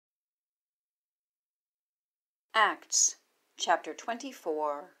Acts chapter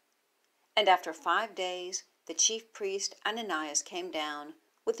 24. And after 5 days the chief priest Ananias came down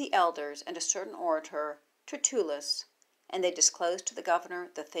with the elders and a certain orator, Tertullus, and they disclosed to the governor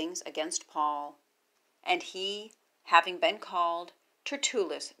the things against Paul. And he, having been called,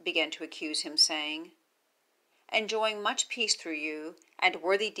 Tertullus began to accuse him, saying, Enjoying much peace through you, and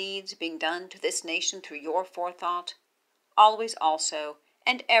worthy deeds being done to this nation through your forethought, always also,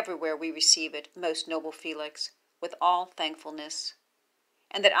 and everywhere we receive it, most noble Felix, with all thankfulness.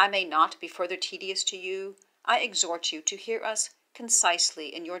 And that I may not be further tedious to you, I exhort you to hear us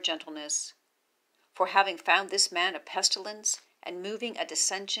concisely in your gentleness. For having found this man a pestilence, and moving a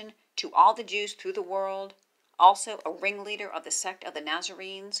dissension to all the Jews through the world, also a ringleader of the sect of the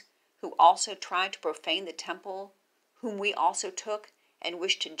Nazarenes, who also tried to profane the temple, whom we also took and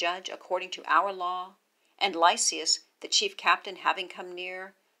wished to judge according to our law, and Lysias, the chief captain, having come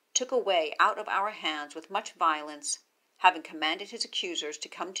near, took away out of our hands with much violence, having commanded his accusers to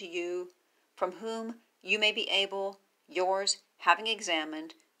come to you, from whom you may be able, yours having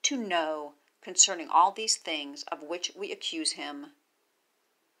examined, to know concerning all these things of which we accuse him.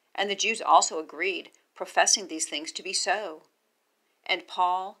 And the Jews also agreed, professing these things to be so. And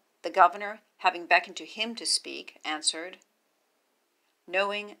Paul, the governor, having beckoned to him to speak, answered,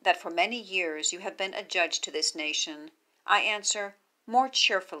 Knowing that for many years you have been a judge to this nation, I answer more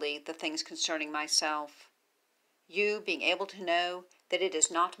cheerfully the things concerning myself. You being able to know that it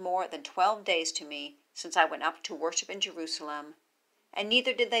is not more than 12 days to me since I went up to worship in Jerusalem, and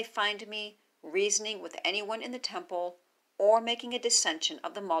neither did they find me reasoning with anyone in the temple, or making a dissension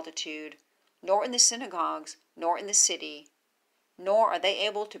of the multitude, nor in the synagogues, nor in the city, nor are they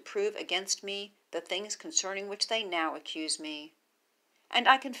able to prove against me the things concerning which they now accuse me. And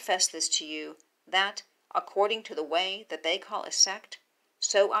I confess this to you, that, according to the way that they call a sect,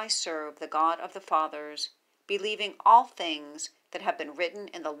 so I serve the God of the fathers, believing all things that have been written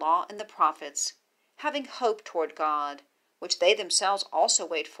in the law and the prophets, having hope toward God, which they themselves also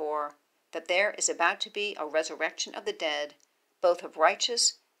wait for, that there is about to be a resurrection of the dead, both of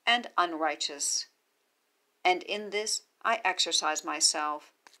righteous and unrighteous. And in this I exercise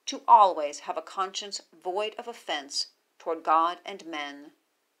myself, to always have a conscience void of offense toward God and men.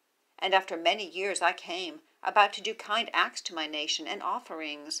 And after many years I came, about to do kind acts to my nation and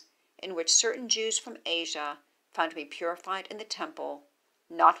offerings, in which certain Jews from Asia found me purified in the temple,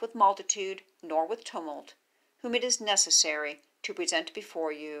 not with multitude, nor with tumult, whom it is necessary to present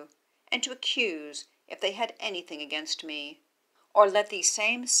before you, and to accuse if they had anything against me. Or let these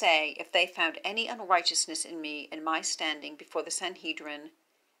same say if they found any unrighteousness in me in my standing before the Sanhedrin,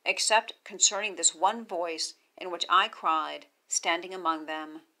 except concerning this one voice in which I cried, standing among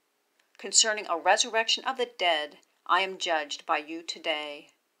them. Concerning a resurrection of the dead, I am judged by you today.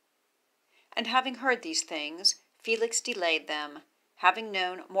 And having heard these things, Felix delayed them, having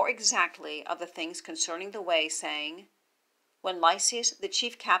known more exactly of the things concerning the way, saying, When Lysias the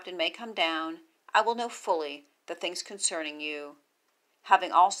chief captain may come down, I will know fully the things concerning you,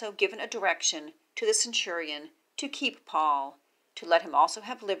 having also given a direction to the centurion to keep Paul, to let him also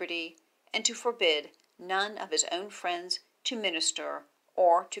have liberty, and to forbid none of his own friends to minister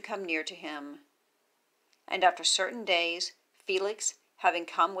or to come near to him. And after certain days, Felix, having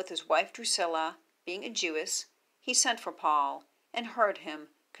come with his wife Drusilla, being a Jewess, he sent for Paul, and heard him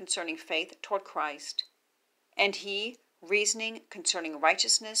concerning faith toward Christ. And he, reasoning concerning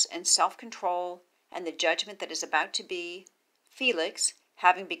righteousness and self-control, and the judgment that is about to be, Felix,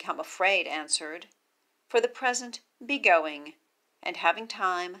 having become afraid, answered, For the present be going, and having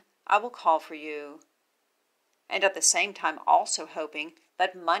time I will call for you. And at the same time also hoping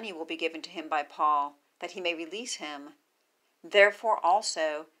that money will be given to him by Paul, that he may release him. Therefore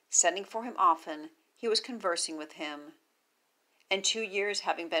also, sending for him often, he was conversing with him. And 2 years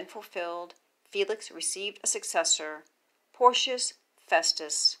having been fulfilled, Felix received a successor, Porcius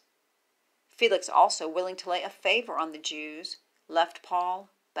Festus. Felix also, willing to lay a favor on the Jews, left Paul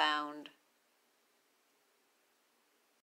bound.